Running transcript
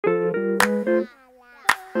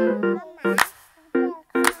Well,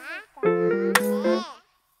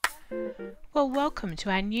 welcome to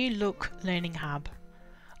our new look Learning Hub.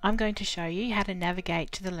 I'm going to show you how to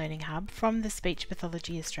navigate to the Learning Hub from the Speech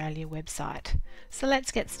Pathology Australia website. So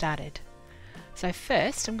let's get started. So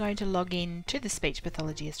first I'm going to log in to the Speech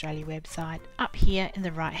Pathology Australia website up here in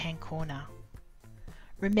the right hand corner.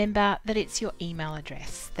 Remember that it's your email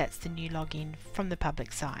address that's the new login from the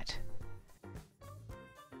public site.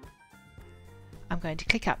 I'm going to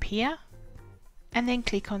click up here and then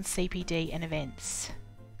click on CPD and Events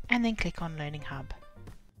and then click on Learning Hub.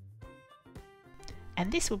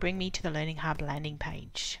 And this will bring me to the Learning Hub landing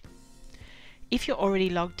page. If you're already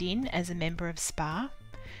logged in as a member of SPA,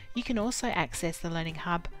 you can also access the Learning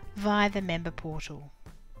Hub via the member portal,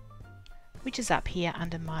 which is up here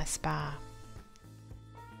under My SPA.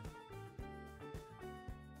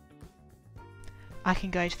 I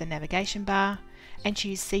can go to the navigation bar and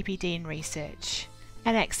choose CPD and Research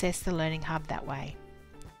and access the Learning Hub that way.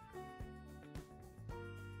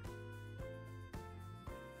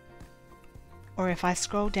 Or if I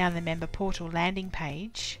scroll down the member portal landing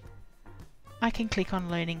page, I can click on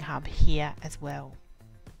Learning Hub here as well.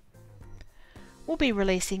 We'll be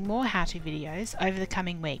releasing more how-to videos over the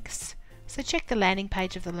coming weeks, so check the landing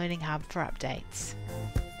page of the Learning Hub for updates.